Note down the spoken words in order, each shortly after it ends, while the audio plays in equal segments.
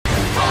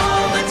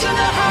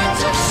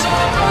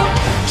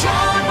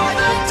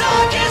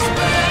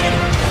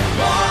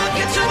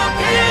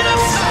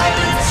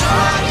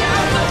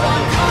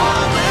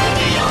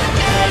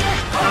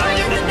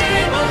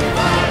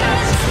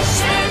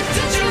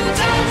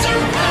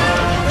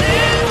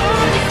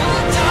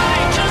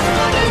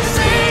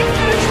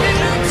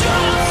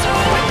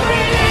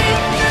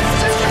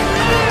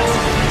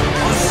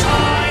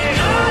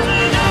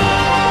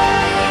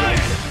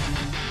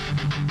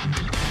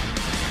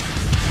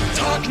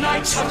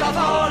knights have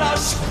devoured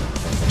us.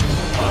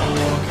 I'll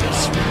walk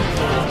this road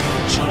full of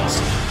conscience,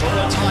 for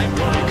the time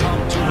will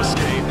come to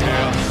escape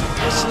here.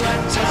 This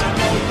land is an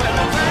open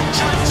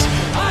vengeance.